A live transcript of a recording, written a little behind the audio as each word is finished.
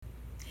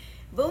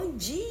Bom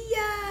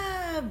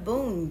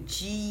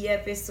dia,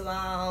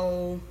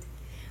 pessoal!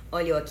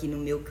 Olha eu aqui no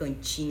meu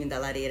cantinho da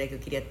lareira que eu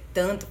queria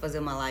tanto fazer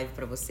uma live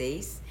pra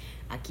vocês.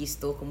 Aqui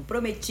estou como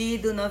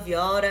prometido, 9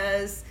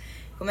 horas.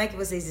 Como é que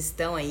vocês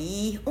estão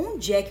aí?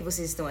 Onde é que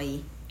vocês estão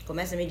aí?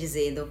 Começa me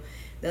dizendo,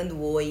 dando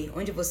oi,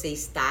 onde você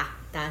está?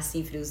 Tá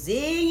assim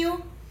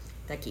friozinho?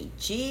 Tá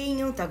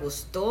quentinho? Tá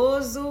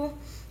gostoso?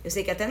 Eu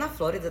sei que até na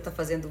Flórida tá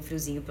fazendo um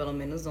friozinho, pelo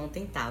menos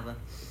ontem tava.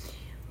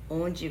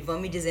 Vão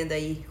me dizendo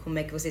aí como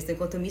é que vocês estão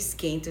enquanto eu me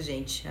esquento,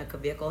 gente.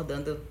 Acabei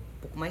acordando um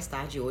pouco mais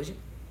tarde hoje.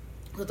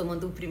 Tô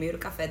tomando o primeiro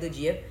café do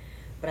dia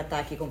pra estar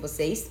aqui com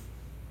vocês.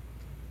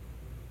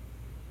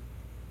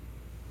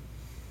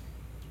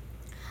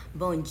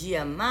 Bom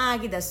dia,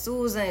 Magda,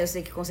 Susan. Eu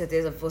sei que com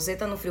certeza você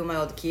tá no frio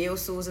maior do que eu,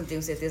 Susan,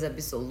 tenho certeza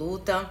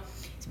absoluta.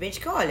 Se bem de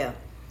que, olha,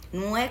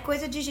 não é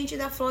coisa de gente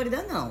da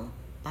Flórida,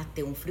 não.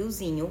 Bateu um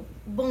friozinho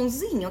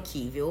bonzinho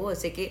aqui, viu? Eu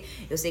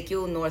sei que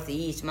o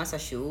Northeast,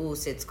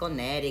 Massachusetts,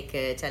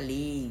 Connecticut,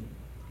 ali,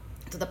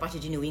 toda a parte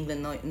de New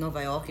England,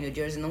 Nova York, New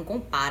Jersey, não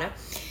compara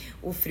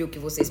o frio que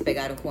vocês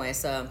pegaram com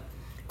essa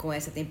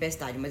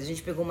tempestade. Mas a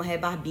gente pegou uma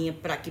rebarbinha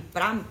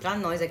pra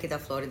nós aqui da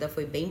Flórida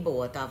foi bem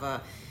boa.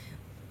 Tava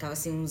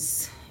assim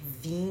uns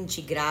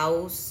 20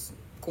 graus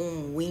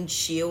com wind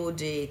chill,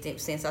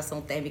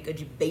 sensação térmica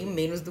de bem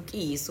menos do que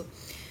isso.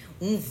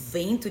 Um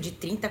vento de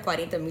 30,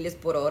 40 milhas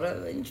por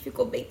hora. A gente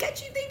ficou bem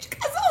quietinho dentro de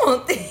casa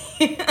ontem.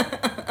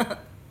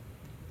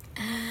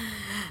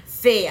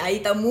 Fê, aí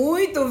tá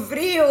muito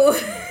frio.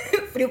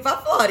 Frio pra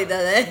Flórida,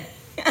 né?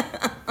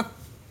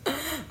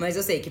 Mas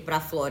eu sei que pra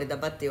Flórida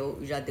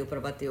já deu pra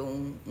bater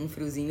um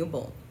friozinho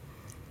bom.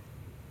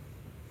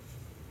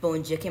 Bom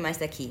dia, quem mais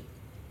tá aqui?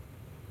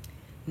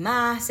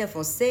 Márcia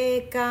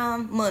Fonseca,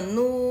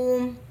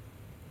 Manu,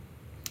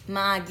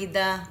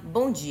 Magda.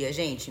 Bom dia,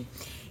 gente.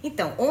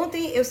 Então,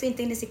 ontem eu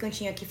sentei nesse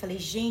cantinho aqui e falei,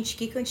 gente,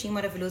 que cantinho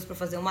maravilhoso pra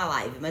fazer uma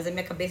live. Mas a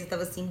minha cabeça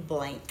tava assim,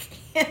 blank.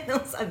 Eu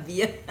não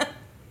sabia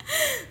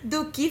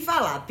do que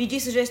falar. Pedi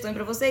sugestões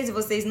pra vocês e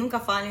vocês nunca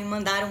falam e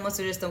mandaram uma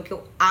sugestão que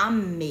eu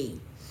amei.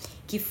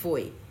 Que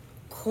foi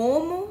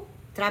como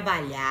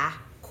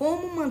trabalhar,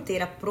 como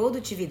manter a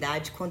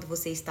produtividade quando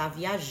você está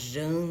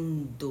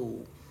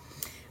viajando.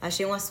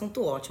 Achei um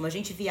assunto ótimo. A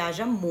gente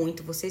viaja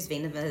muito, vocês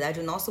veem. Na verdade,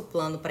 o nosso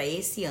plano para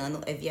esse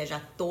ano é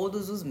viajar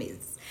todos os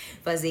meses.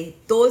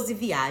 Fazer 12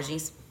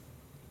 viagens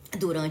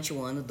durante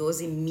o ano,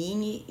 12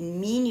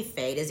 mini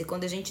férias. E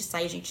quando a gente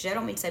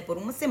geralmente sai por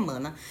uma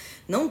semana.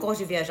 Não gosto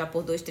de viajar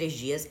por 2, 3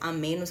 dias, a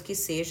menos que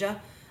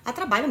seja a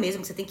trabalho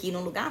mesmo, que você tem que ir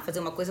num lugar, fazer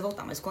uma coisa e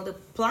voltar. Mas quando eu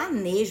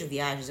planejo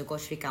viagens, eu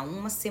gosto de ficar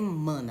uma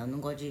semana. Eu não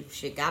gosto de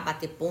chegar,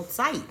 bater ponto e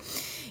sair.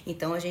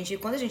 Então,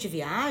 quando a gente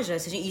viaja,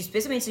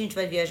 especialmente se a gente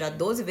vai viajar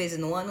 12 vezes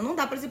no ano, não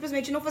dá pra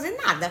simplesmente não fazer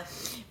nada.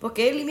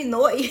 Porque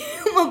eliminou aí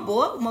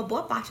uma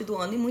boa parte do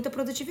ano e muita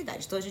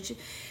produtividade. Então, a gente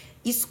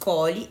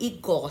escolhe e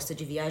gosta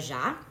de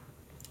viajar,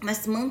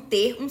 mas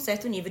manter um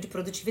certo nível de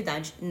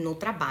produtividade no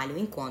trabalho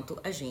enquanto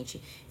a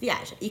gente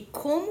viaja. E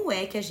como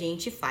é que a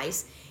gente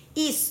faz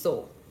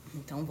isso?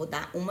 Então, vou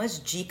dar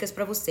umas dicas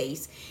pra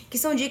vocês, que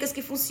são dicas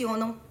que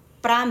funcionam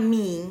pra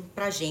mim,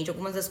 pra gente.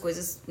 Algumas das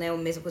coisas, né, a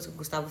mesma coisa que o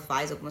Gustavo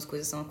faz, algumas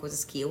coisas são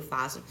coisas que eu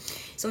faço.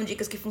 São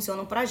dicas que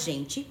funcionam pra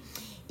gente.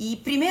 E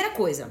primeira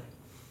coisa,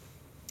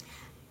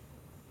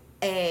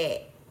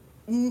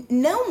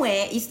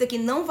 isso daqui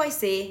não vai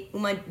ser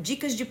uma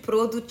dicas de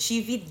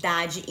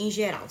produtividade em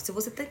geral. Se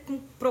você tá com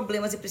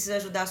problemas e precisa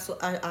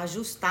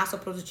ajustar a sua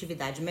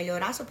produtividade,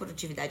 melhorar a sua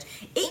produtividade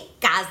em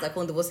casa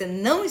quando você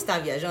não está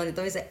viajando,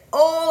 então isso é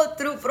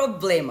outro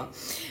problema.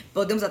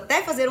 Podemos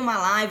até fazer uma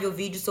live ou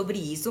vídeo sobre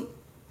isso.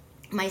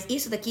 Mas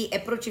isso daqui é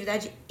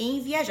produtividade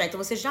em viajar.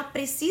 Então você já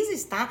precisa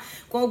estar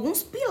com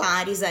alguns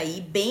pilares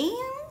aí bem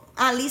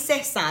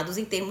alicerçados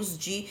em termos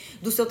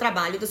do seu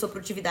trabalho e da sua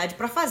produtividade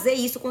para fazer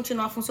isso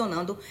continuar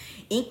funcionando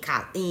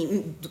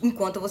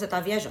enquanto você está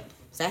viajando,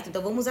 certo?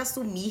 Então vamos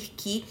assumir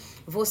que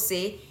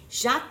você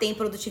já tem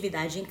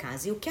produtividade em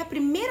casa. E o que é a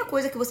primeira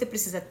coisa que você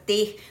precisa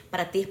ter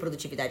para ter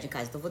produtividade em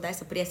casa? Então eu vou dar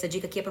essa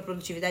dica aqui para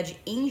produtividade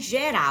em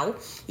geral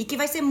e que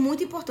vai ser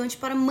muito importante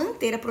para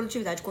manter a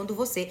produtividade quando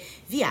você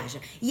viaja.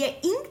 E é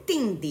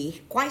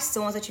entender quais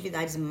são as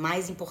atividades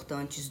mais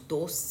importantes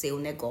do seu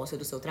negócio,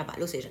 do seu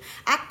trabalho. Ou seja,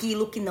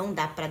 aquilo que não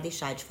dá para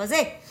deixar de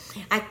fazer.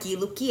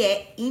 Aquilo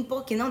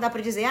que não dá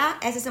para dizer,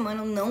 essa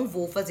semana eu não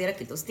vou fazer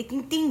aquilo. Então você tem que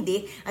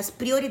entender as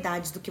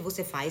prioridades do que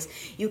você faz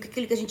e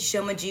aquilo que a gente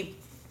chama de,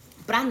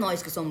 para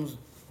nós que somos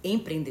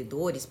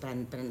empreendedores, para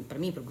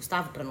mim, para o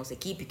Gustavo, para nossa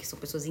equipe, que são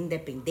pessoas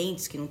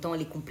independentes, que não estão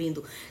ali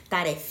cumprindo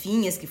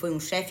tarefinhas que foi um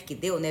chefe que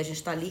deu, né? A gente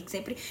está ali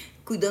sempre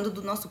cuidando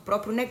do nosso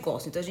próprio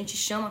negócio. Então a gente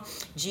chama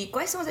de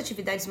quais são as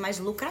atividades mais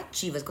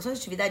lucrativas, quais são as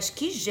atividades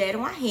que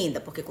geram a renda,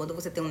 porque quando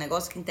você tem um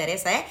negócio que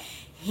interessa é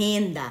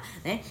renda,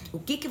 né? O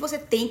que você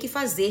tem que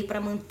fazer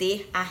para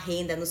manter a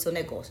renda no seu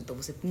negócio? Então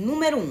você,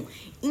 número 1,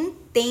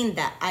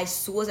 entenda as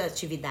suas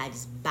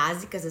atividades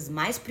básicas, as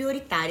mais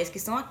prioritárias, que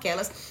são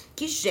aquelas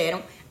que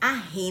geram a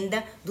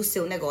renda do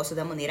seu negócio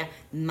da maneira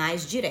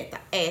mais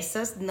direta.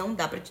 Essas não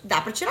dá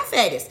para tirar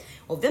férias.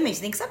 Obviamente,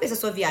 você tem que saber se a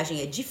sua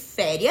viagem é de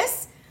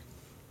férias.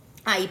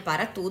 aí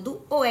para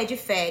tudo, ou é de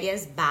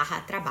férias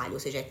 / trabalho, ou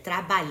seja, é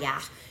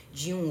trabalhar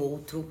de um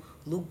outro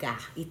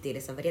lugar e ter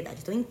essa variedade.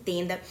 Então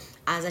entenda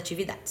as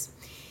atividades.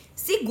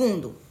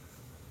 Segundo,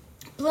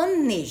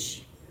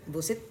 planeje.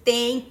 Você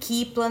tem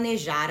que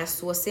planejar a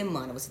sua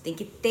semana. Você tem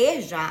que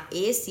ter já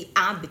esse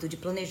hábito de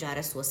planejar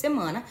a sua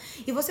semana.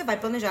 E você vai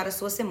planejar a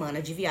sua semana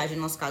de viagem.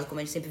 No nosso caso,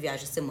 como a gente sempre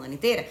viaja a semana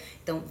inteira,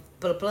 então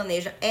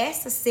planeja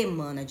essa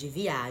semana de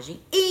viagem,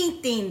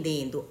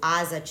 entendendo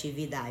as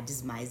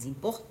atividades mais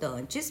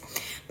importantes,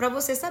 para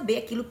você saber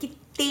aquilo que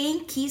tem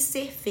que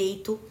ser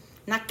feito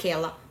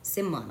naquela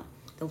semana.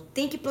 Então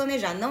tem que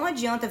planejar. Não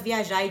adianta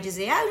viajar e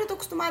dizer, eu já tô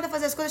acostumada a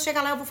fazer as coisas,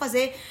 chega lá eu vou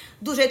fazer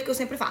do jeito que eu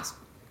sempre faço.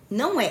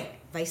 Não é.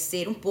 Vai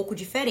ser um pouco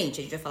diferente.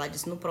 A gente vai falar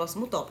disso no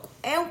próximo tópico.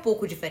 É um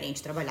pouco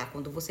diferente trabalhar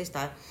quando você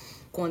está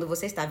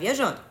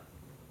viajando.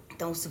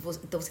 Então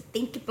você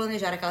tem que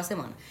planejar aquela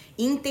semana,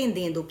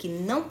 entendendo o que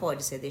não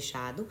pode ser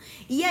deixado.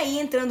 E aí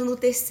entrando no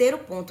terceiro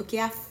ponto, que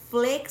é a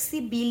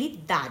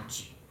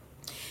flexibilidade.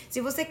 Se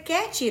você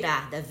quer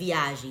tirar da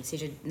viagem,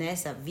 seja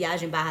nessa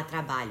viagem /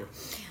 trabalho,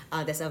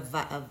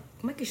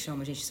 como é que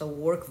chama, gente? Isso é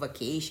work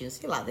vacation,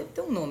 sei lá, deve ter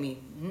um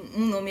nome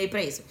aí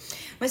pra isso.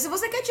 Mas se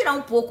você quer tirar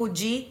um pouco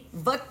de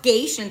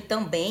vacation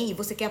também, e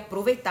você quer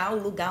aproveitar o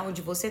lugar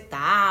onde você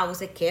tá,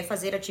 você quer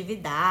fazer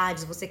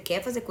atividades, você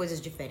quer fazer coisas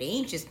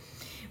diferentes,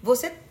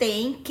 você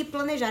tem que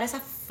planejar essa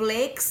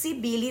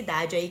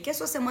flexibilidade aí, que a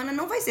sua semana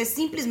não vai ser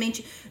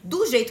simplesmente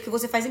do jeito que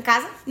você faz em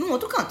casa, num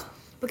outro canto.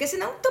 Porque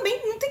senão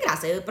também não tem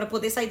graça. Pra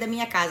poder sair da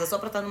minha casa só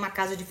pra estar numa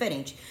casa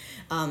diferente,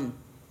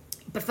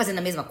 fazendo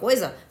a mesma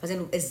coisa,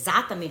 fazendo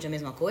exatamente a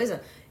mesma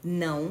coisa,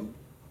 não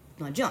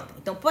adianta.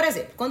 Então, por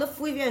exemplo, quando eu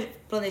fui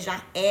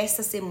planejar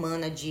essa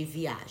semana de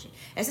viagem,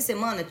 essa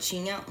semana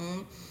tinha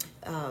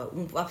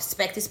um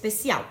aspecto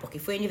especial, porque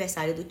foi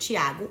aniversário do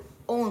Thiago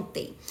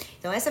ontem.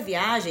 Então, essa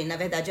viagem, na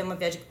verdade, é uma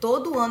viagem que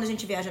todo ano a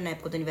gente viaja na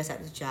época do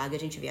aniversário do Thiago e a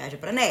gente viaja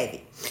pra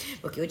neve.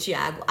 Porque o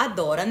Thiago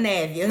adora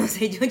neve. Eu não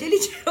sei de onde ele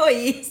tirou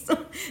isso.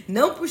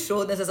 Não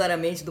puxou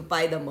necessariamente do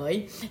pai e da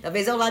mãe.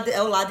 Talvez é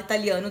o lado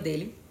italiano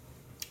dele,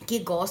 que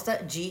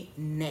gosta de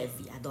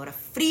neve, adora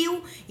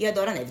frio e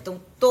adora neve.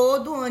 Então,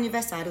 todo o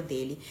aniversário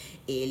dele,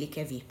 ele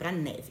quer vir pra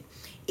neve.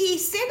 E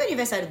sendo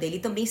aniversário dele,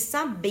 também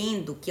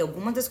sabendo que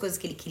algumas das coisas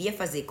que ele queria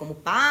fazer como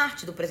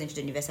parte do presente de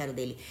aniversário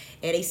dele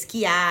era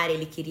esquiar,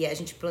 a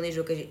gente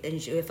planejou que a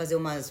gente ia fazer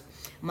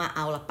uma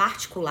aula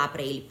particular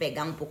pra ele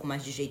pegar um pouco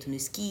mais de jeito no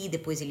esqui,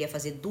 depois ele ia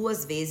fazer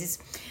 2 vezes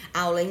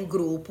aula em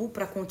grupo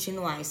pra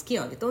continuar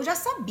esquiando. Então, eu já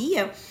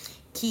sabia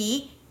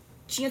que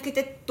tinha que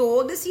ter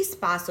todo esse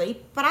espaço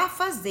aí pra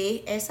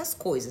fazer essas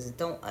coisas.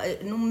 Então,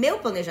 no meu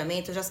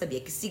planejamento, eu já sabia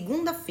que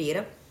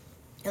segunda-feira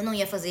eu não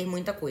ia fazer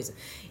muita coisa.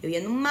 Eu ia,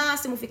 no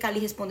máximo, ficar ali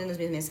respondendo as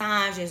minhas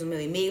mensagens, o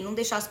meu e-mail, não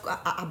deixar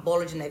a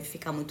bola de neve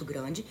ficar muito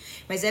grande.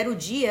 Mas era o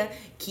dia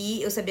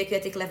que eu sabia que eu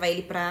ia ter que levar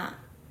ele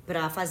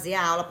pra fazer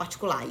a aula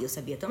particular. E eu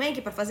sabia também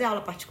que pra fazer a aula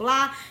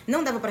particular,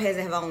 não dava pra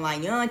reservar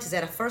online antes,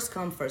 era first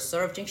come, first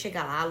serve, tinha que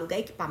chegar lá, alugar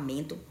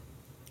equipamento.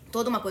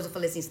 Toda uma coisa eu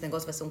falei assim, esse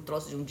negócio vai ser um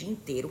troço de um dia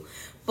inteiro,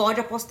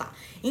 pode apostar.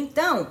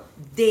 Então,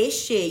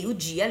 deixei o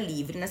dia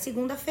livre na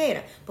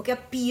segunda-feira, porque a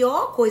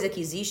pior coisa que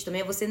existe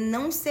também é você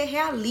não ser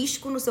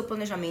realístico no seu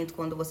planejamento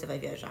quando você vai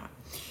viajar.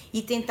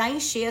 E tentar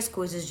encher as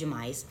coisas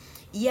demais.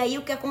 E aí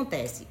o que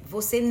acontece?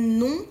 Você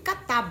nunca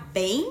tá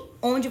bem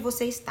onde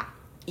você está.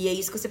 E é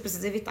isso que você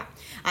precisa evitar.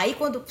 Aí,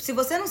 se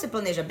você não se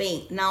planeja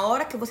bem, na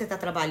hora que você tá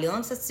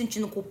trabalhando, você tá se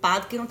sentindo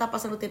culpado porque não tá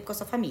passando tempo com a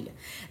sua família.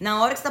 Na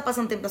hora que você tá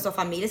passando tempo com a sua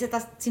família, você tá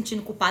se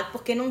sentindo culpado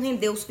porque não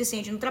rendeu o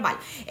suficiente no trabalho.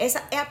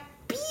 Essa é a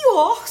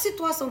pior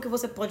situação que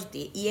você pode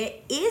ter. E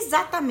é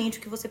exatamente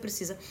o que você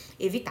precisa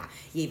evitar.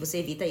 E aí você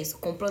evita isso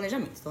com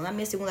planejamento. Então, na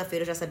minha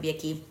segunda-feira, eu já sabia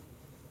que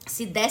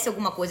se desse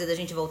alguma coisa da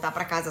gente voltar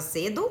pra casa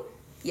cedo,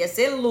 ia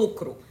ser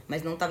lucro.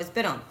 Mas não tava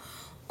esperando.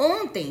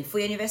 Ontem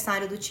foi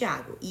aniversário do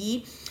Thiago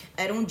e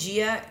era um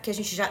dia que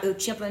eu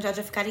tinha planejado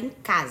já ficar em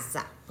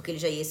casa, porque ele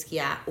já ia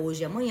esquiar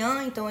hoje e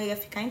amanhã, então eu ia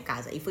ficar em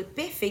casa. E foi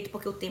perfeito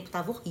porque o tempo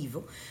tava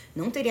horrível,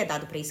 não teria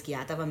dado pra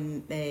esquiar, tava,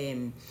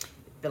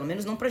 pelo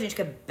menos não pra gente,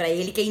 pra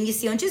ele que é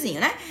iniciantezinho,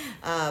 né?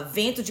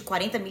 Vento de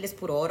 40 milhas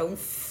por hora, um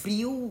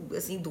frio,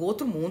 assim, do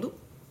outro mundo.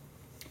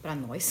 Pra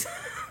nós.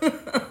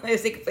 Eu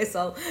sei que o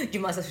pessoal de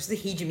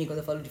Massachusetts ri de mim quando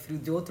eu falo de frio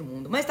de outro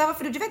mundo, mas tava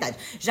frio de verdade.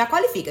 Já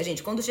qualifica,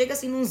 gente. Quando chega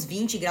assim uns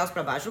 20 graus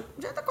pra baixo,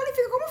 já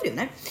qualifica como frio,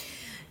 né?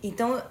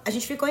 Então, a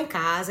gente ficou em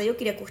casa, eu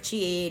queria curtir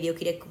ele, eu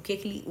queria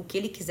o que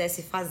ele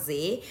quisesse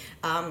fazer,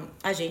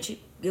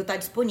 eu tá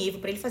disponível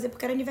pra ele fazer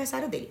porque era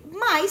aniversário dele.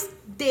 Mas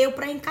deu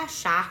pra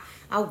encaixar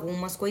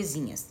algumas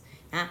coisinhas.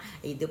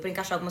 E deu pra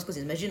encaixar algumas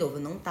coisinhas, mas de novo,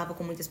 eu não tava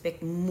com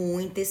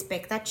muita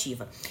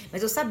expectativa.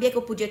 Mas eu sabia que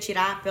eu podia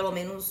tirar pelo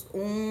menos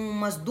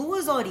umas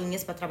 2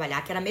 horinhas pra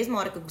trabalhar, que era a mesma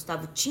hora que o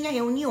Gustavo tinha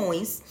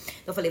reuniões.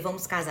 Então eu falei,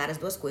 vamos casar as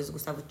duas coisas. O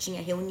Gustavo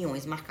tinha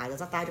reuniões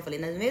marcadas à tarde. Eu falei,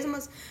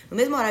 no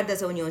mesmo horário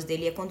das reuniões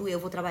dele é quando eu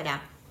vou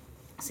trabalhar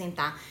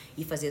sentar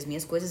e fazer as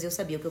minhas coisas. Eu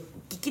sabia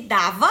o que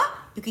dava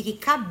e o que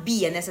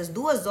cabia nessas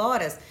 2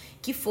 horas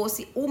que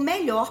fosse o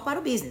melhor para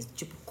o business.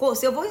 Tipo,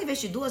 se eu vou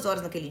investir 2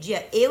 horas naquele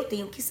dia, eu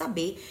tenho que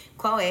saber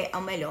qual é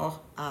a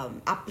melhor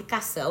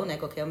aplicação, né?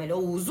 Qual é o melhor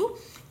uso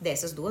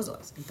dessas 2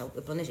 horas. Então,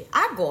 eu planejei.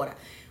 Agora,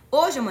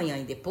 hoje, amanhã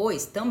e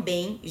depois,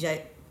 também já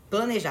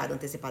planejado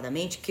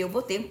antecipadamente que eu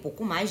vou ter um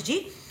pouco mais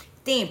de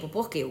tempo.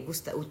 Porque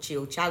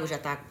o Thiago já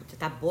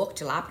tá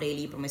booked lá para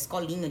ele ir para uma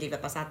escolinha onde ele vai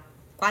passar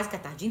quase que a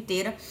tarde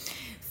inteira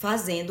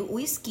fazendo o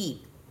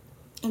esqui.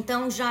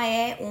 Então já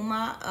é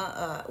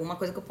uma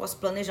coisa que eu posso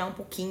planejar um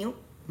pouquinho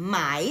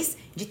mais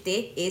de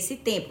ter esse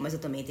tempo. Mas eu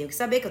também tenho que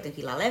saber que eu tenho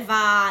que ir lá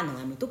levar, não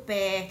é muito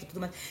perto,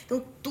 tudo mais.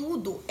 Então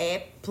tudo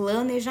é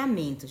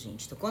planejamento,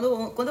 gente. Então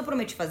quando eu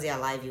prometi fazer a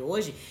live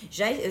hoje,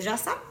 eu já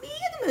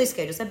sabia do meu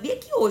schedule. Eu sabia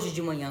que hoje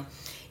de manhã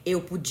eu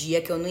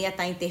podia, que eu não ia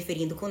estar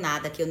interferindo com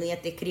nada, que eu não ia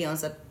ter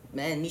criança,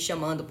 né, me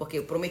chamando porque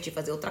eu prometi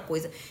fazer outra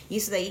coisa.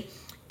 Isso daí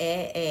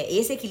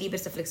esse equilíbrio,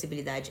 essa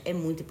flexibilidade é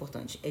muito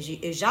importante.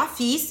 Eu já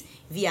fiz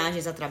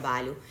viagens a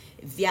trabalho,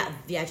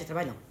 viagem a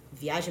trabalho não,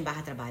 viagem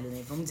 / trabalho,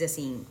 né? Vamos dizer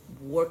assim,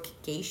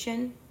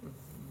 vacation,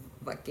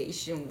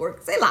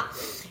 work, sei lá,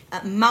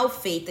 mal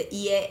feita,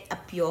 e é a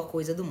pior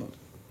coisa do mundo.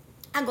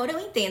 Agora eu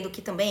entendo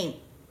que também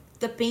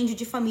depende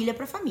de família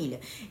para família.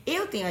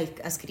 Eu tenho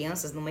as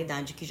crianças numa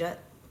idade que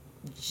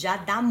já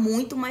dá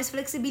muito mais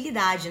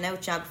flexibilidade, né? O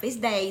Thiago fez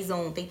 10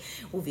 ontem,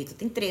 o Vitor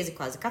tem 13,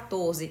 quase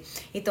 14.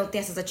 Então tem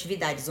essas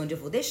atividades onde eu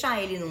vou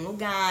deixar ele num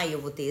lugar e eu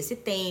vou ter esse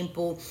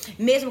tempo.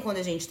 Mesmo quando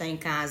a gente tá em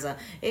casa,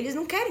 eles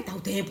não querem estar o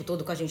tempo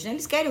todo com a gente, né?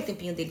 Eles querem o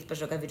tempinho deles pra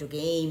jogar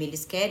videogame,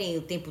 eles querem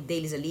o tempo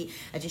deles ali.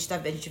 A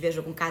gente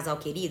viajou com um casal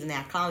querido, né?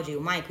 A Cláudia e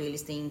o Michael,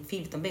 eles têm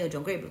filho também, o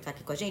John Gabriel tá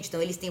aqui com a gente,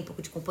 então eles têm um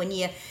pouco de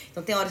companhia.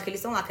 Então tem horas que eles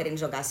estão lá querendo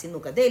jogar a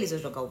sinuca deles, ou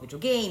jogar o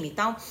videogame e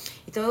tal.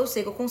 Então eu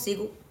sei que eu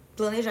consigo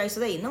planejar isso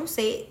daí. Não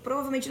sei,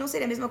 provavelmente não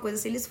seria a mesma coisa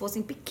se eles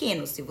fossem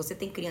pequenos. Se você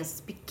tem crianças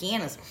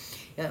pequenas,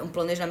 um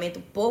planejamento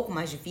um pouco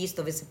mais difícil,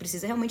 talvez você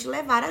precise realmente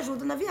levar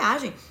ajuda na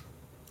viagem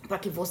para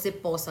que você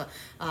possa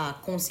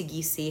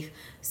conseguir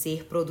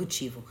ser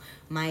produtivo.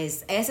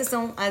 Mas essas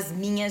são as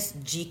minhas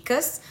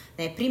dicas,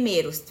 né?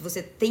 Primeiro,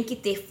 você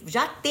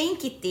já tem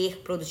que ter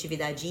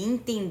produtividade e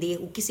entender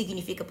o que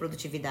significa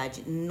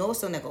produtividade no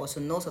seu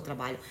negócio, no seu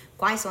trabalho,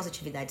 quais são as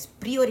atividades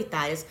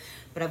prioritárias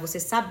para você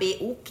saber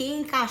o que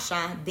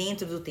encaixar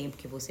dentro do tempo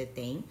que você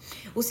tem.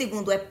 O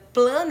segundo é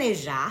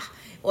planejar,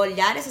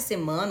 olhar essa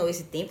semana ou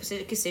esse tempo,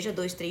 que seja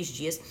 2, 3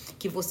 dias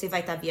que você vai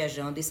estar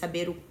viajando e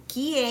saber o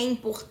que é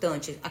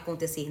importante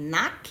acontecer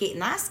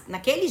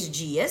naqueles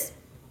dias.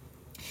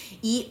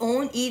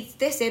 E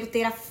terceiro,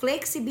 ter a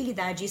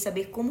flexibilidade e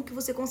saber como que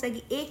você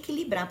consegue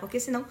equilibrar, porque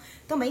senão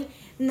também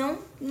não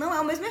é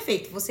o mesmo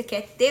efeito. Você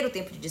quer ter o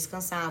tempo de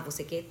descansar,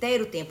 você quer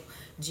ter o tempo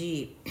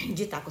de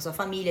estar com a sua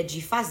família, de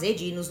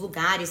ir nos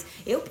lugares.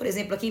 Eu, por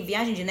exemplo, aqui,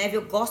 viagem de neve,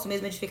 eu gosto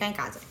mesmo de ficar em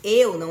casa.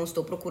 Eu não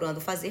estou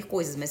procurando fazer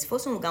coisas, mas se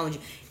fosse um lugar onde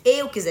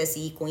eu quisesse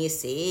ir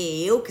conhecer,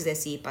 eu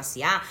quisesse ir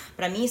passear,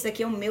 pra mim isso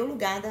aqui é o meu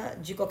lugar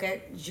de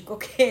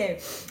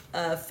qualquer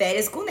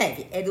férias com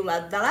neve. É do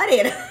lado da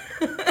lareira.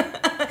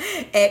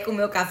 É com o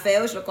meu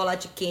café, o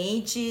chocolate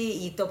quente,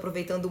 e tô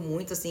aproveitando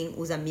muito, assim,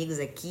 os amigos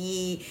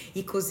aqui,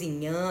 e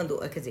cozinhando,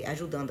 quer dizer,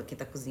 ajudando quem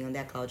tá cozinhando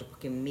é a Cláudia,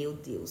 porque, meu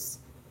Deus,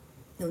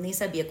 eu nem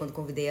sabia quando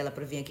convidei ela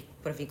pra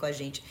vir com a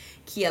gente,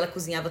 que ela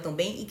cozinhava tão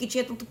bem e que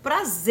tinha tanto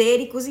prazer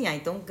em cozinhar.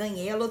 Então,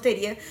 ganhei a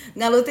loteria,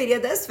 na loteria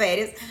das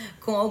férias,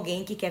 com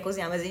alguém que quer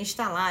cozinhar. Mas a gente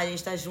tá lá, a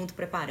gente tá junto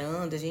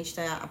preparando, a gente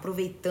tá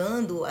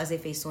aproveitando as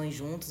refeições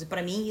juntos. E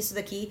pra mim, isso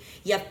daqui,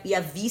 e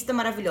a vista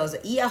maravilhosa.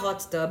 E a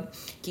hot tub,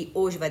 que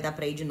hoje vai dar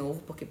pra ir de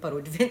novo, porque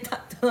parou de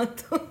ventar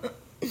tanto.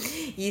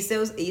 Isso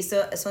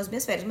são as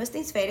minhas férias. Mas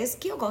tem férias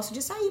que eu gosto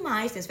de sair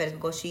mais, tem férias que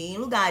eu gosto de ir em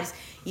lugares.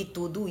 E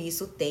tudo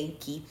isso tem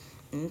que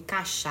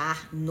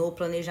encaixar no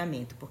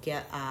planejamento, porque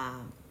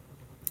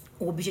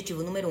o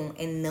objetivo número 1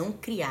 é não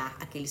criar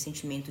aquele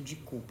sentimento de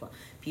culpa.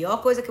 Pior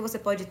coisa que você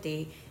pode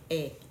ter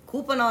é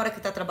culpa na hora que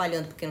tá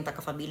trabalhando porque não tá com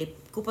a família,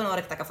 culpa na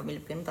hora que tá com a família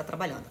porque não tá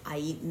trabalhando.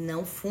 Aí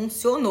não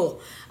funcionou.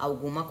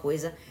 Alguma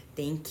coisa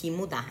tem que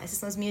mudar. Essas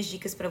são as minhas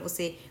dicas para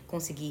você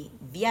conseguir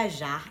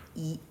viajar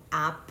e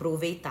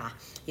aproveitar.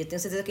 E eu tenho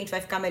certeza que a gente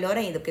vai ficar melhor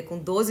ainda, porque com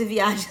 12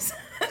 viagens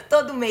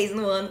todo mês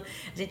no ano,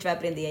 a gente vai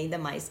aprender ainda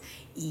mais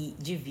e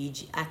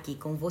divide aqui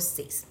com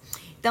vocês.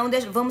 Então,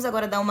 vamos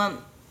agora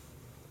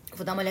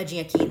vou dar uma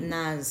olhadinha aqui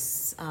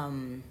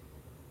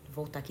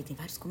voltar aqui, tem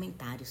vários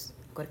comentários.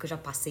 Agora que eu já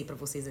passei pra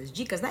vocês as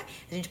dicas, né?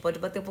 A gente pode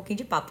bater um pouquinho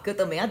de papo, porque eu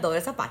também adoro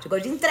essa parte. Eu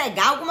gosto de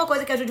entregar alguma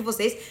coisa que ajude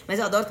vocês, mas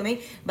eu adoro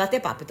também bater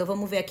papo. Então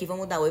vamos ver aqui,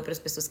 vamos dar oi para as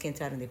pessoas que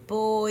entraram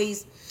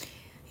depois.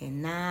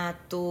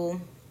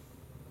 Renato.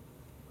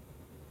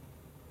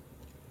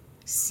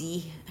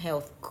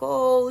 Health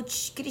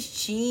Coach.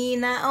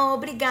 Cristina. Oh,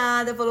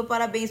 obrigada, falou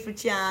parabéns pro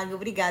Thiago.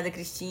 Obrigada,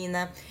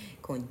 Cristina.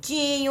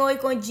 Condinho, oi,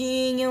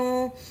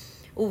 Condinho.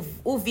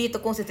 O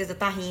Vitor com certeza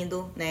tá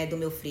rindo, né, do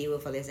meu frio. Eu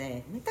falei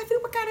assim, tá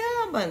frio pra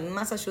caramba. No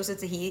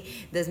Massachusetts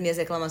ri das minhas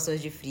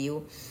reclamações de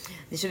frio.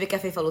 Deixa eu ver o que a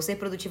Fê falou. Ser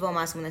produtiva ao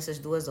máximo nessas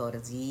 2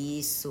 horas.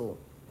 Isso.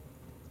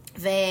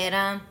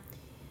 Vera.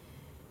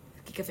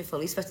 que a Fê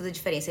falou? Isso faz toda a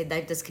diferença. A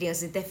idade das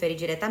crianças interfere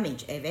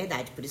diretamente. É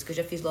verdade. Por isso que eu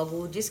já fiz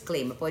logo o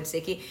disclaimer. Pode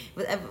ser que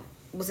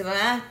você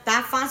vai,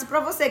 tá fácil pra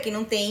você que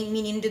não tem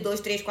menino de 2,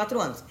 3, 4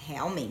 anos.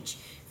 Realmente,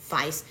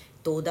 faz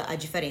toda a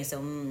diferença.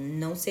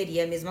 Não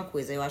seria a mesma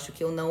coisa. Eu acho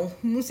que eu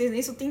não sei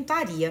nem se eu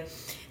tentaria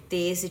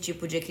ter esse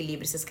tipo de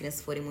equilíbrio se as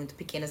crianças forem muito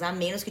pequenas, a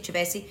menos que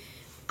tivesse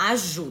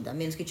ajuda, a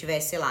menos que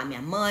tivesse, sei lá,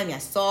 minha mãe, minha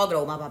sogra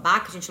ou uma babá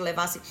que a gente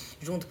levasse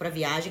junto pra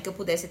viagem, que eu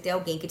pudesse ter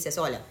alguém que dissesse,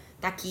 olha,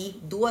 tá aqui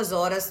 2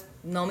 horas,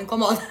 não me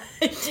incomoda.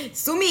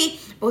 Sumi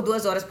por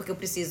 2 horas porque eu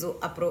preciso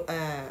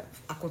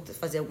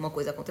fazer alguma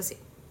coisa acontecer.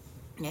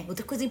 Né?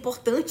 Outra coisa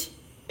importante,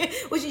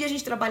 hoje em dia a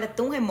gente trabalha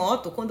tão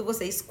remoto, quando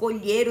você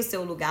escolher o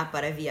seu lugar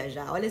para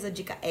viajar, olha essa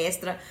dica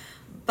extra,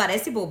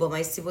 parece boba,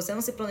 mas se você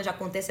não se planejar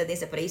com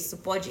antecedência para isso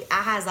pode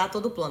arrasar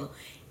todo o plano.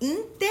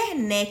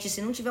 Internet,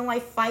 se não tiver um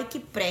Wi-Fi que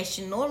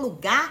preste no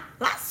lugar,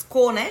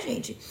 lascou, né,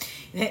 gente?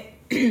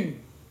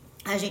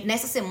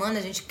 Nessa semana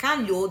a gente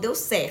calhou, deu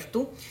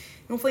certo,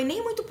 não foi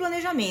nem muito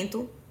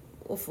planejamento,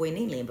 ou foi,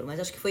 nem lembro, mas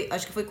acho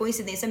que foi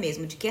coincidência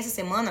mesmo, de que essa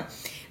semana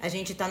a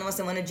gente tá numa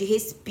semana de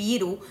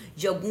respiro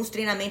de alguns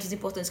treinamentos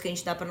importantes que a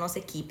gente dá pra nossa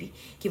equipe,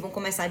 que vão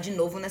começar de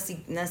novo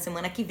na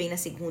semana que vem, na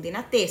segunda e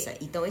na terça.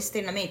 Então, esses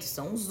treinamentos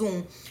são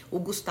Zoom. O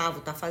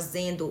Gustavo tá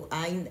fazendo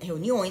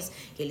reuniões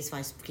que ele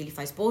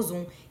faz por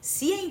Zoom.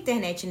 Se a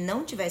internet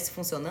não tivesse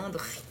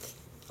funcionando,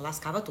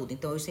 lascava tudo.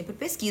 Então, eu sempre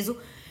pesquiso,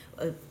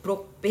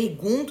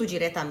 pergunto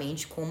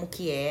diretamente como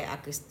que é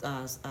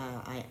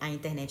a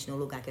internet no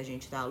lugar que a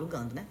gente tá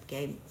alugando, né?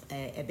 Porque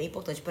é bem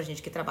importante pra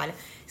gente que trabalha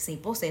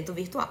 100%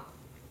 virtual.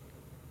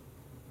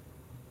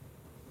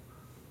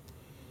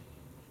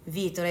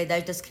 Vitor, a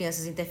idade das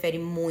crianças interfere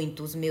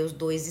muito, os meus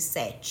 2 e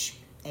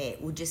 7.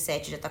 O de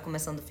 7 já tá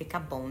começando a ficar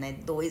bom, né?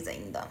 2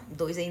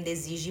 ainda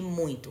exige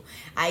muito.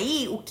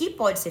 Aí, o que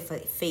pode ser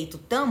feito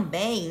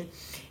também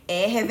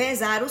é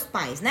revezar os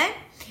pais, né?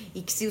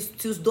 E que se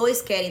os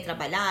dois querem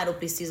trabalhar ou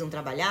precisam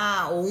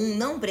trabalhar, ou um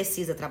não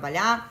precisa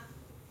trabalhar,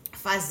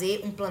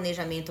 fazer um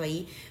planejamento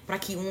aí para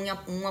que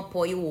um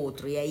apoie o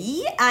outro. E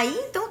aí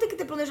então tem que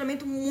ter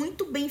planejamento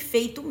muito bem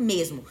feito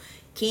mesmo.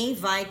 Quem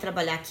vai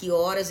trabalhar que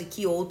horas e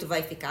que outro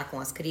vai ficar com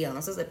as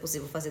crianças, é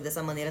possível fazer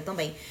dessa maneira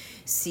também.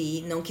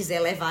 Se não quiser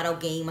levar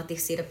alguém, uma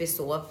terceira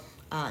pessoa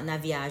na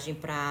viagem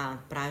para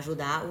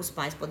ajudar, os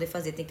pais podem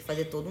fazer, tem que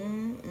fazer todo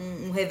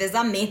um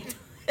revezamento.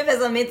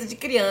 Revezamento de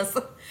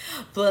criança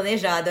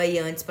planejado aí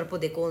antes para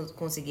poder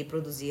conseguir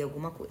produzir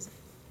alguma coisa.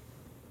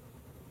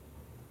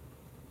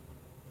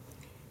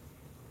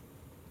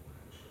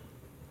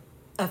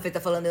 A Fê tá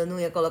falando, eu não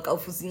ia colocar o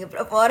focinho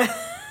pra fora.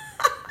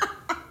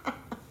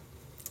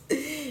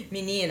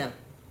 Menina,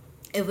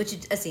 eu vou te...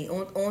 Assim,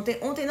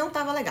 ontem não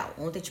tava legal.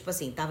 Ontem, tipo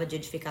assim, tava de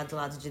edificar do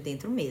lado de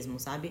dentro mesmo,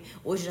 sabe?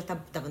 Hoje já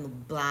tava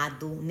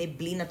nublado,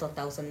 neblina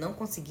total, você não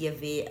conseguia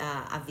ver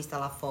a vista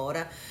lá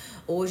fora.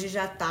 Hoje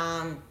já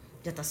tá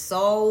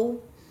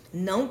sol,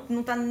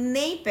 não tá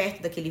nem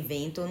perto daquele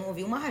vento, eu não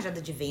ouvi uma rajada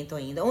de vento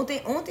ainda.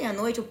 Ontem à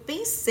noite eu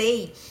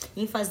pensei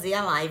em fazer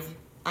a live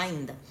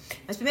ainda.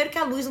 Mas primeiro que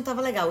a luz não tava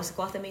legal, esse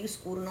quarto é meio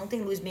escuro, não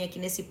tem luz bem aqui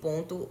nesse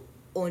ponto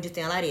onde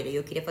tem a lareira. E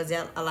eu queria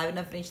fazer a live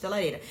na frente da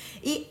lareira.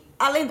 E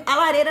a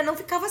lareira não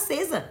ficava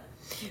acesa,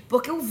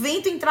 porque o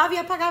vento entrava e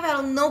apagava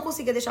ela. Eu não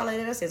conseguia deixar a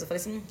lareira acesa. Eu falei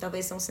assim,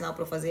 talvez seja um sinal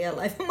pra eu fazer a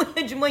live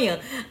amanhã de manhã.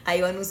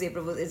 Aí eu anunciei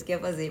pra vocês que ia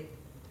fazer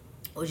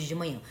hoje de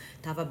manhã.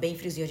 Tava bem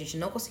friozinho, a gente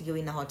não conseguiu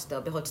ir na hot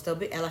tub. A hot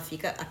tub, ela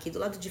fica aqui do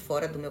lado de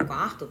fora do meu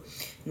quarto,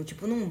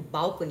 num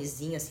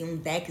balconezinho, assim, um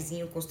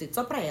deckzinho construído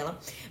só pra ela.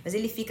 Mas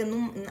ele fica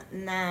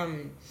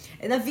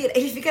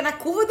ele fica na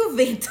curva do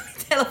vento.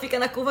 Ela fica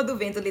na curva do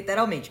vento,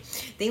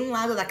 literalmente. Tem um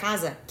lado da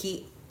casa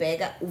que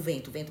pega o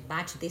vento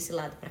bate desse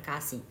lado pra cá,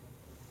 assim.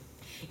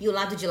 E o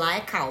lado de lá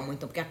é calmo,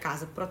 então, porque a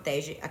casa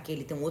protege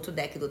aquele. Tem um outro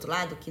deck do outro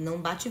lado que não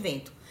bate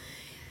vento.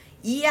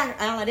 E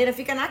a lareira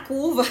fica na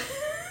curva.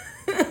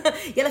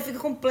 E ela fica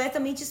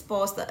completamente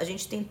exposta. A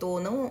gente tentou,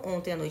 não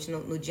ontem à noite,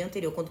 no dia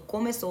anterior, quando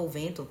começou o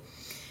vento,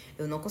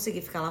 eu não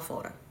consegui ficar lá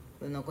fora.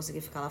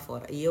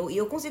 E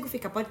eu consigo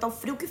ficar, pode estar o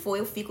frio que for,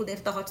 eu fico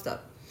dentro da hot tub.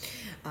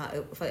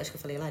 Acho que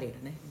eu falei lareira,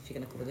 né? Fica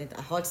na curva do vento.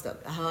 A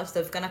hot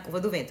tub fica na curva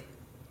do vento.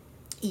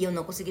 E eu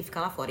não consegui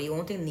ficar lá fora. E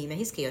ontem nem me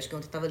arrisquei. Acho que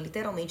ontem tava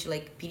literalmente,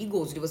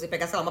 perigoso de você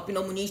pegar, sei lá, uma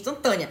pneumonia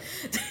instantânea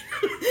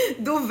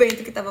do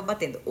vento que tava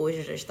batendo.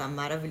 Hoje já está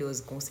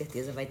maravilhoso. Com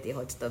certeza vai ter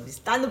hot tub.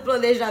 Está no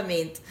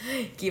planejamento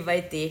que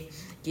vai ter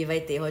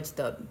hot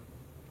tub.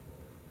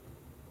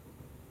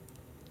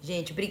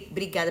 Gente,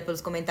 obrigada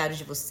pelos comentários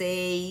de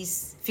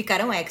vocês.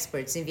 Ficaram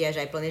experts em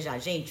viajar e planejar.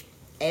 Gente,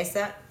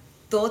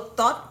 tô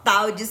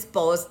total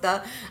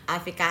disposta a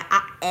ficar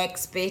a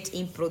expert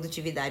em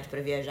produtividade para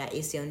viajar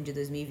esse ano de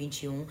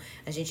 2021.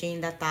 A gente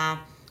ainda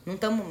não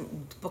estamos,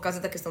 por causa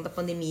da questão da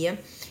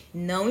pandemia,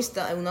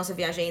 a nossa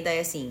viagem ainda é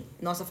assim,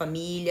 nossa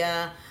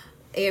família,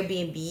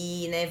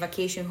 Airbnb, né,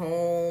 vacation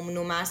home,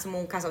 no máximo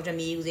um casal de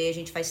amigos, e aí a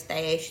gente faz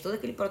teste, todo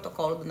aquele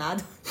protocolo do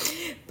nada,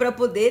 para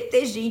poder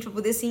ter gente, para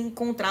poder se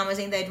encontrar, mas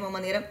ainda é de uma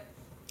maneira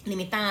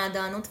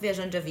limitada, não tô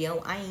viajando de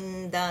avião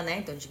ainda, né,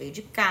 então a gente veio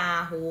de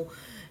carro.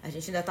 A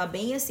gente ainda tá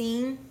bem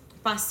assim,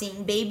 passinho,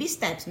 baby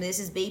steps, mas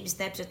esses baby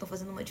steps já estão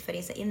fazendo uma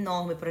diferença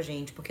enorme pra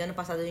gente, porque ano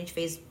passado a gente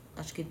fez,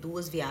 acho que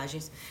 2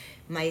 viagens,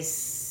 mas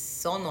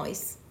só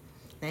nós,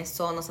 né,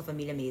 só a nossa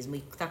família mesmo,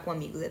 e tá com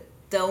amigos é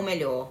tão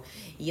melhor,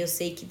 e eu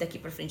sei que daqui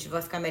pra frente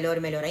vai ficar melhor e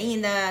melhor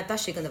ainda, tá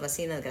chegando a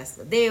vacina, graças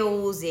a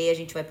Deus, e aí a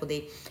gente vai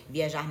poder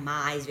viajar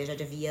mais, viajar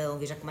de avião,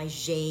 viajar com mais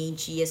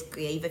gente, e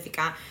aí vai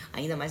ficar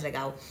ainda mais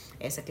legal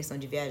essa questão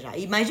de viajar,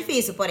 e mais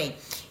difícil, porém,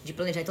 de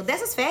planejar. Então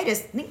dessas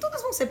férias, nem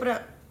todas vão ser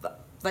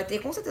vai ter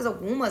com certeza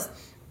algumas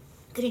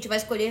que a gente vai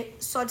escolher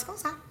só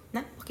descansar,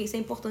 né? Porque isso é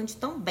importante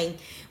também,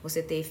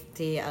 você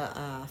ter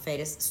a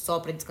férias só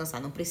pra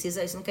descansar. Não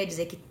precisa, isso não quer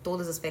dizer que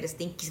todas as férias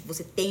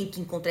você tem que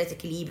encontrar esse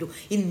equilíbrio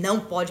e não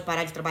pode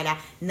parar de trabalhar.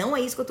 Não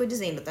é isso que eu tô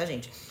dizendo, tá,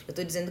 gente? Eu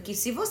tô dizendo que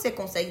se você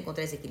consegue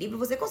encontrar esse equilíbrio,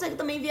 você consegue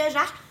também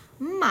viajar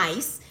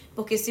mais,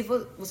 porque se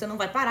você não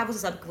vai parar, você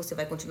sabe que você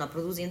vai continuar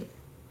produzindo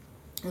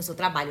no seu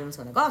trabalho, no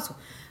seu negócio,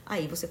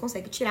 aí você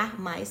consegue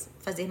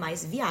fazer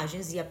mais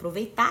viagens e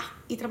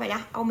aproveitar e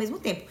trabalhar ao mesmo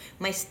tempo.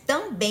 Mas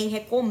também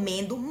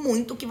recomendo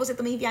muito que você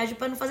também viaje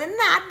para não fazer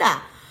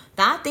nada,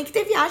 tá? Tem que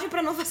ter viagem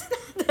para não fazer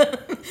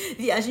nada.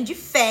 Viagem de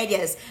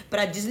férias,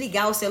 para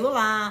desligar o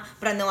celular,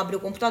 para não abrir o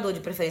computador, de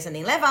preferência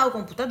nem levar o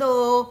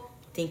computador.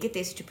 Tem que ter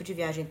esse tipo de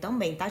viagem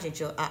também, tá,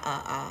 gente?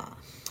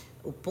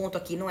 O ponto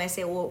aqui não é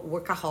ser o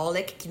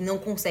workaholic que não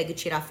consegue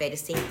tirar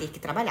férias sem ter que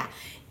trabalhar.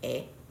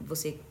 É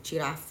você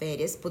tirar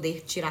férias,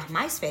 poder tirar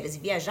mais férias e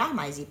viajar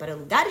mais, ir para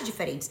lugares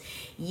diferentes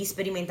e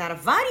experimentar a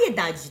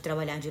variedade de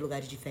trabalhar de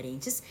lugares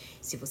diferentes,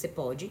 se você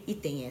pode e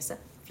tem essa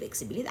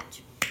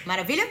flexibilidade.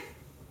 Maravilha?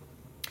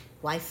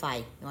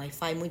 Wi-Fi.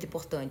 Wi-Fi é muito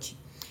importante.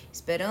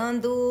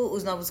 Esperando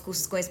os novos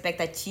cursos com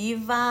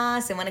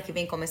expectativa. Semana que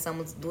vem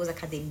começamos 2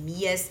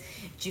 academias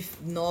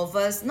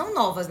não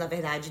novas, na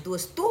verdade,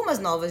 2 turmas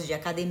novas de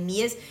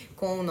academias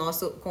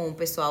com o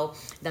pessoal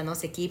da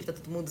nossa equipe. Tá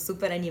todo mundo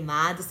super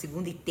animado.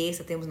 Segunda e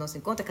terça temos nosso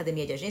encontro,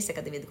 academia de agência,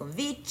 academia do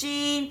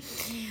convite.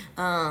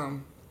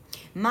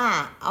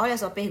 Olha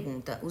só a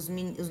pergunta. Os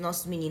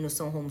nossos meninos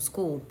são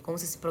homeschool? Como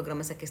você se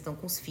programa essa questão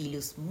com os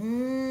filhos?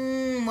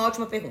 Uma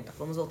ótima pergunta.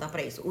 Vamos voltar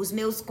para isso. Os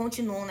meus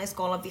continuam na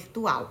escola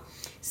virtual.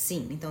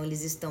 Sim, então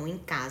eles estão em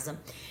casa.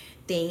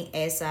 Tem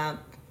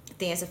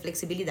essa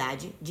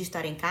flexibilidade de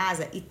estar em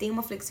casa e tem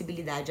uma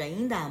flexibilidade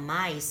ainda a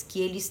mais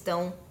que eles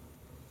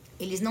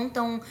não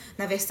estão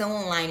na versão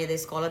online da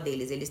escola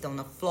deles. Eles estão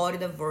na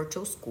Florida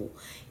Virtual School,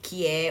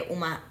 que é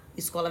uma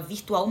escola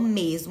virtual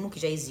mesmo, que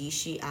já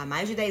existe há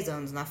mais de 10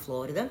 anos na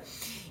Flórida.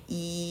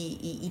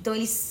 Então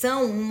eles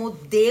são um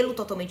modelo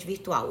totalmente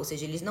virtual, ou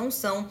seja, eles não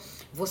são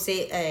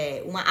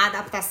uma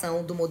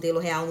adaptação do modelo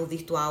real no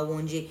virtual,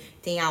 onde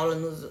tem aula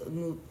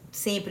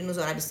sempre nos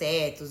horários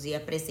certos e a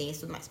presença e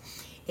tudo mais.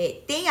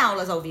 Tem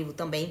aulas ao vivo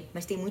também,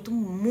 mas tem muito,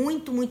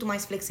 muito, muito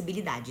mais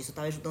flexibilidade. Isso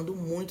tá ajudando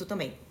muito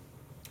também.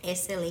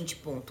 Excelente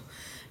ponto.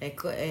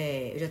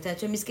 Eu já até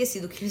tinha me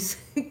esquecido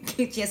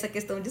que tinha essa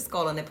questão de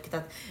escola, né? Porque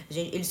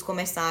eles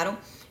começaram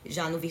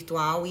já no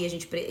virtual e a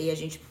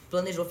gente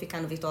planejou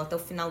ficar no virtual até o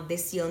final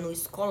desse ano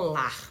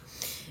escolar,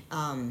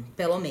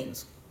 pelo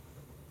menos.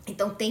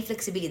 Então tem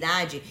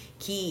flexibilidade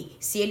que,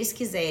 se eles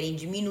quiserem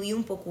diminuir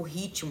um pouco o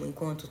ritmo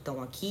enquanto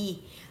estão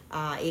aqui,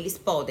 eles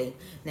podem,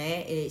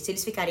 né? Se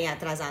eles ficarem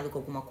atrasados com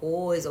alguma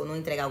coisa ou não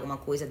entregar alguma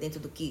coisa dentro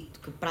do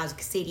prazo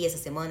que seria essa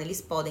semana,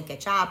 eles podem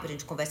catch up, a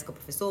gente conversa com a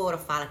professora,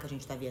 fala que a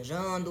gente tá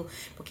viajando,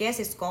 porque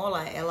essa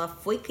escola, ela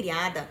foi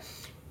criada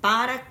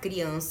para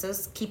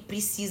crianças que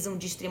precisam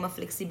de extrema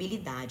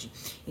flexibilidade.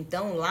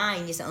 Então lá,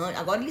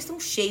 agora eles estão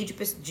cheios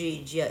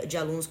de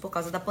alunos por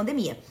causa da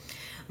pandemia.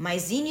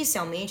 Mas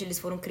inicialmente eles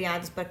foram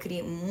criados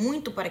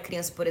muito para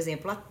crianças, por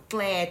exemplo,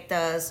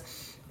 atletas,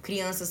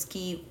 crianças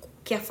que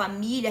a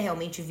família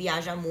realmente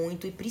viaja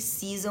muito e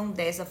precisam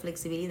dessa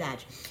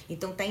flexibilidade.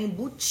 Então tá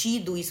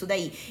embutido isso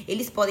daí.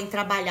 Eles podem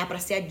trabalhar para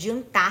se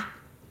adiantar.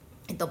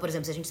 Então, por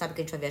exemplo, se a gente sabe que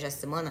a gente vai viajar essa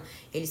semana,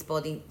 eles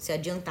podem se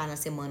adiantar na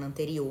semana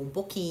anterior um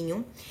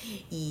pouquinho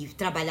e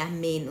trabalhar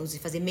menos e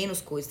fazer menos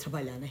coisas,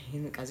 trabalhar, né?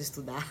 No caso,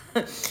 estudar,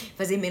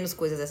 fazer menos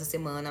coisas essa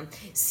semana.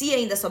 Se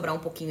ainda sobrar um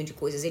pouquinho de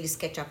coisas, eles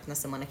catch up na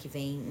semana que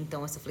vem.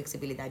 Então, essa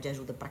flexibilidade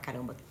ajuda pra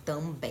caramba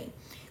também,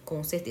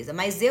 com certeza.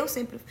 Mas eu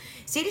sempre,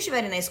 se eles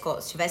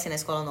estivessem na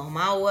escola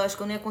normal, eu acho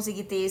que eu não ia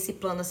conseguir ter esse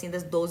plano assim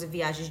das 12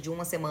 viagens de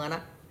uma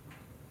semana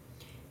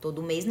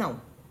todo mês,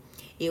 não.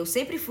 Eu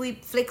sempre fui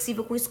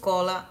flexível com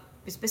escola,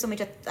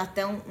 especialmente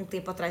até um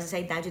tempo atrás, essa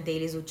idade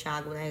deles, o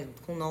Thiago, né,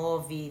 com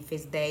 9,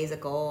 fez 10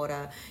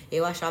 agora.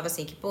 Eu achava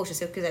assim que, poxa,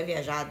 se eu quiser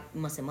viajar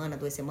uma semana,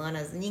 2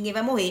 semanas, ninguém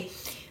vai morrer.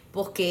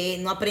 Porque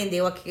não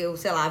aprendeu,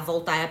 sei lá,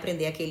 voltar a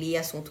aprender aquele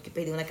assunto que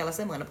perdeu naquela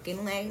semana. Porque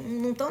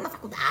não estão na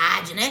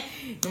faculdade, né?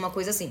 Numa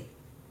coisa assim.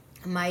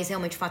 Mas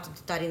realmente o fato de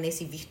estarem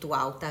nesse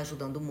virtual tá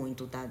ajudando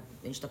muito, tá?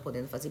 A gente tá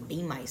podendo fazer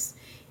bem mais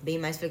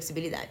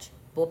flexibilidade.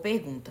 Boa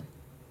pergunta.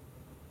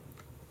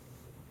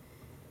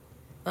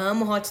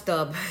 Amo hot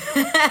tub.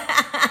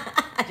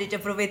 A gente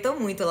aproveitou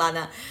muito lá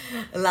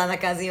na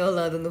casa em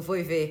Orlando, não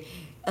foi ver?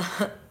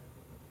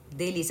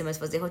 Delícia, mas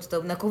fazer hot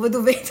tub na curva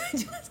do vento...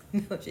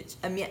 Não, gente,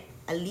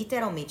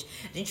 literalmente,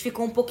 a gente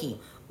ficou um pouquinho.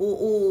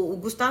 O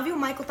Gustavo e o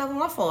Michael estavam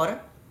lá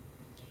fora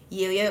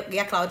E eu e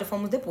a Cláudia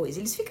fomos depois.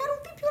 Eles ficaram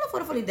um tempinho lá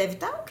fora. Eu falei, deve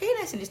estar ok,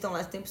 né? Se eles estão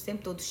lá o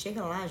tempo todo.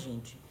 Chega lá,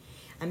 gente.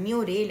 A minha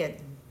orelha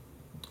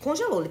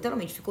congelou,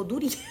 literalmente. Ficou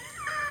durinha.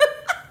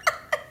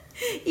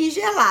 E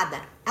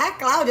gelada. A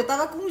Cláudia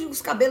tava com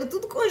os cabelos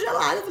tudo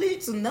congelados. Eu falei,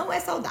 gente, isso não é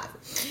saudável.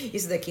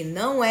 Isso daqui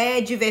não é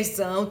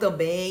diversão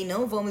também.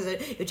 Não vamos...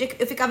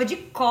 Eu ficava de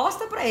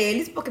costa pra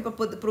eles, porque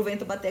pro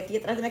vento bater aqui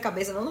atrás da minha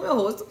cabeça, não no meu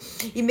rosto.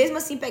 E mesmo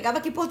assim, pegava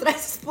aqui por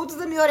trás os pontos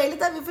da minha orelha.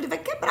 Eu falei, vai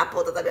quebrar a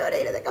ponta da minha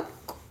orelha daqui a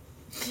pouco.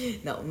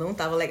 Não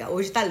tava legal.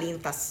 Hoje tá lindo,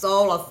 tá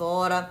sol lá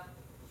fora.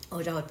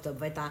 Hoje a hot tub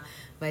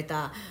vai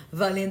tá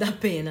valendo a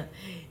pena.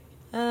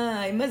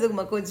 Ai, mais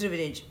alguma coisa, deixa eu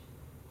ver, gente.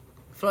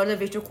 Florida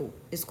Virtual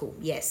School,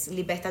 yes,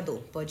 libertador,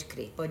 pode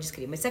crer, pode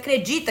escrever. Mas você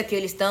acredita que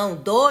eles estão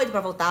doidos pra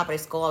voltar pra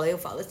escola? Eu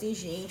falo assim,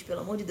 gente, pelo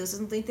amor de Deus, vocês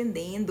não estão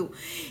entendendo.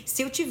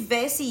 Se eu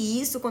tivesse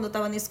isso quando eu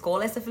tava na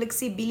escola, essa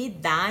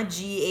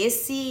flexibilidade,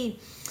 esse...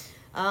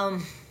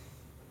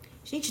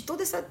 gente,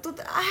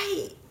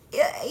 ai,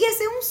 ia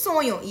ser um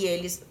sonho. E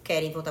eles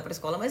querem voltar pra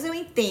escola, mas eu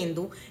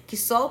entendo que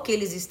só o que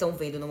eles estão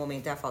vendo no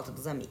momento é a falta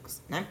dos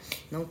amigos, né?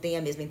 Não tem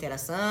a mesma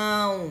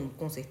interação,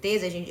 com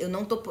certeza. Eu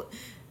não tô...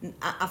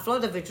 A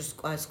Florida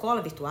a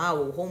escola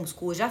virtual, ou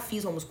homeschool, eu já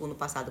fiz homeschool no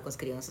passado com as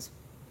crianças.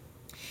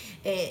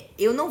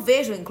 Eu não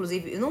vejo,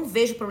 inclusive,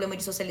 problema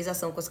de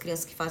socialização com as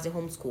crianças que fazem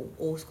homeschool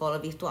ou escola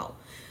virtual.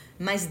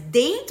 Mas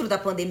dentro da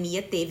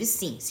pandemia teve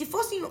sim. Se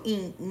fosse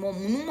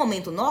num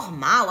momento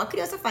normal, a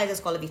criança faz a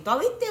escola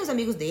virtual e tem os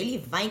amigos dele, e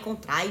vai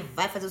encontrar, e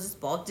vai fazer os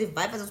esportes, e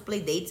vai fazer os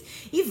playdates,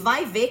 e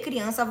vai ver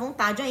criança à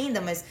vontade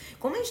ainda. Mas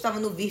como a gente estava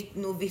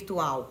no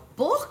virtual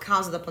por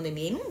causa da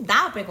pandemia e não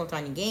dava pra encontrar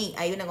ninguém,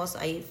 aí o negócio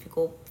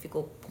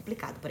ficou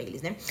complicado pra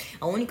eles, né?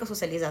 A única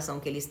socialização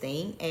que eles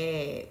têm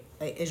é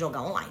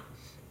jogar online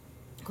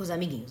com os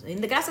amiguinhos.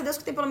 Ainda, graças a Deus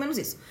que tem pelo menos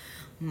isso.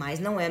 Mas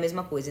não é a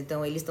mesma coisa.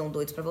 Então, eles estão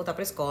doidos pra voltar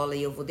pra escola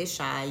e eu vou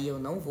deixar. E eu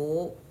não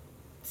vou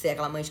ser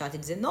aquela mãe chata e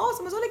dizer,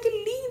 nossa, mas olha que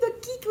lindo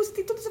aqui, que você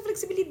tem toda essa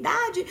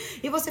flexibilidade.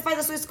 E você faz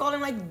a sua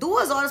escola em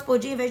 2 horas por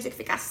dia, em vez de ter que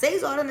ficar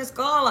 6 horas na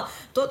escola.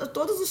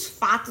 Todos os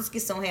fatos que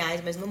são reais,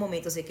 mas no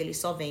momento eu sei que eles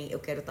só vêm. Eu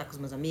quero estar com os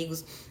meus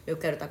amigos, eu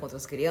quero estar com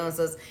outras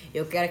crianças,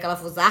 eu quero aquela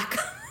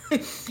fusarca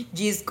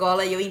de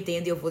escola. E eu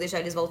entendo, e eu vou deixar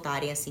eles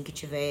voltarem assim que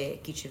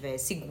tiver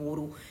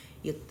seguro.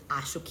 E eu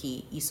acho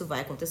que isso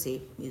vai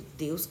acontecer, se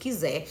Deus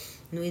quiser,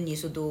 no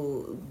início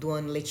do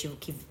ano letivo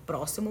que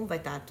próximo, vai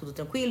estar tudo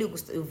tranquilo,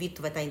 e o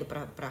Vitor vai estar indo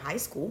pra high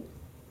school.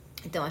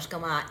 Então, acho que é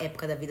uma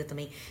época da vida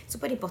também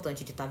super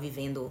importante de estar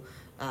vivendo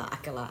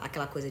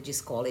aquela coisa de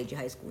escola e de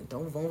high school.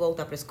 Então, vão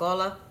voltar pra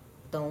escola,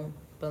 estão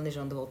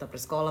planejando voltar pra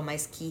escola,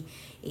 mas que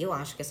eu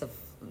acho que essa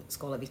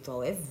escola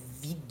virtual é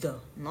vida.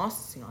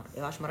 Nossa Senhora,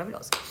 eu acho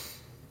maravilhosa.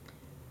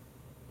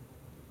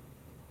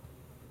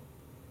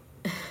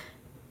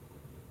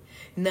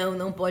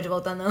 Não pode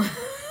voltar, não.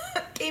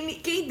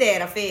 Quem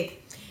dera, Fê.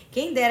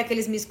 Quem dera que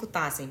eles me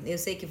escutassem. Eu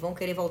sei que vão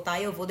querer voltar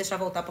e eu vou deixar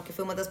voltar, porque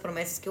foi uma das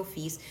promessas que eu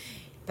fiz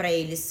pra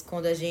eles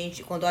quando a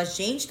gente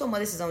tomou a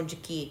decisão de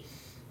que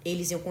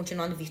eles iam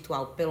continuar no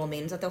virtual, pelo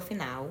menos até o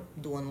final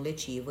do ano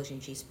letivo. A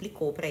gente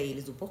explicou pra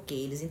eles o porquê,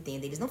 eles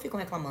entendem, eles não ficam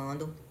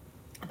reclamando.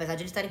 Apesar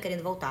de eles estarem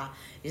querendo voltar,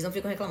 eles não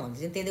ficam reclamando,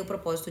 eles entendem o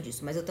propósito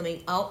disso. Mas eu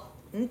também,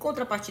 em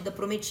contrapartida,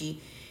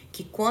 prometi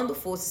que quando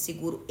fosse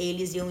seguro,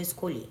 eles iam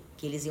escolher.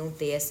 Que eles iam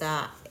ter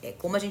essa...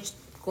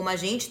 Como a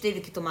gente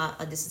teve que tomar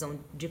a decisão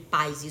de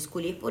paz e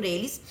escolher por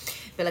eles,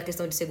 pela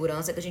questão de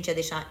segurança, que a gente ia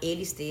deixar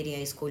eles terem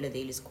a escolha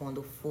deles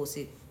quando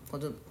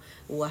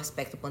o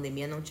aspecto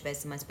pandemia não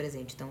tivesse mais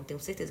presente. Então, tenho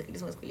certeza que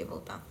eles vão escolher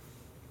voltar.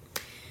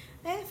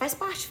 Faz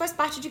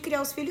parte de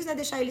criar os filhos, né?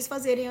 Deixar eles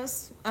fazerem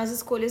as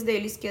escolhas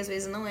deles, que às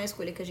vezes não é a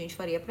escolha que a gente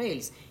faria pra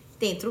eles.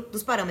 Dentro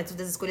dos parâmetros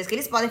das escolhas que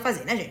eles podem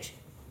fazer, né,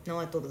 gente? Não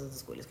é todas as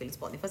escolhas que eles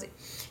podem fazer.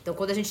 Então,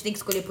 quando a gente tem que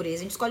escolher por eles,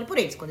 a gente escolhe por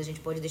eles. Quando a gente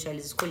pode deixar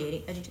eles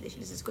escolherem, a gente deixa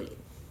eles escolherem.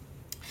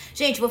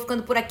 Gente, vou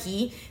ficando por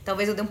aqui.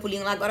 Talvez eu dê um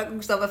pulinho lá agora. O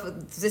Gustavo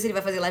não sei se ele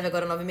vai fazer live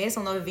agora 9h30,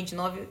 são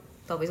 9h29.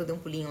 Talvez eu dê um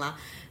pulinho lá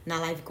na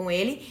live com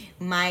ele.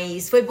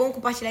 Mas foi bom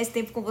compartilhar esse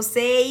tempo com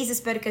vocês.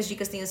 Espero que as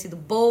dicas tenham sido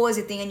boas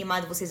e tenham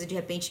animado vocês a, de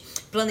repente,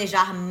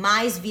 planejar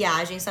mais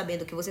viagens,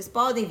 sabendo que vocês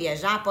podem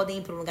viajar, podem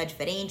ir para um lugar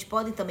diferente,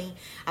 podem também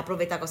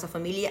aproveitar com a sua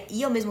família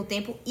e, ao mesmo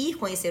tempo, ir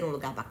conhecer um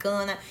lugar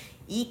bacana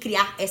e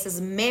criar essas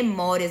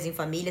memórias em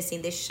família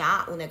sem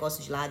deixar o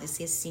negócio de lado e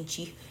sem se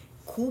sentir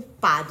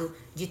culpado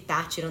de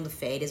estar tirando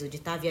férias ou de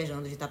estar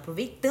viajando, de estar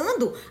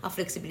aproveitando a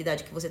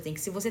flexibilidade que você tem.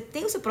 Que se você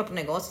tem o seu próprio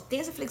negócio, tem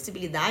essa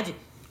flexibilidade,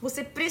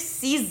 você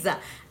precisa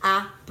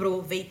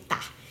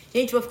aproveitar.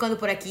 Gente, vou ficando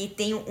por aqui.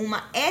 Tenho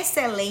uma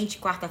excelente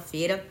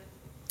quarta-feira.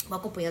 Vou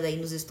acompanhando aí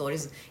nos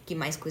stories que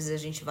mais coisas a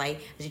gente vai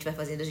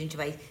fazendo, a gente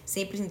vai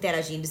sempre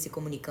interagindo e se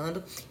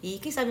comunicando. E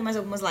quem sabe mais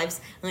algumas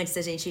lives antes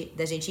da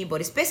gente ir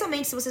embora.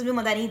 Especialmente se vocês me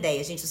mandarem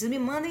ideias, gente. Se vocês me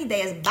mandam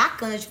ideias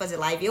bacanas de fazer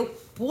live, eu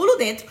pulo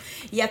dentro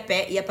e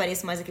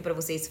apareço mais aqui pra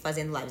vocês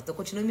fazendo live. Então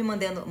continue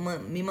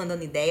me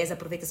mandando ideias,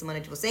 aproveita a semana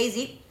de vocês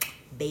e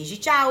beijo e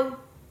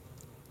tchau!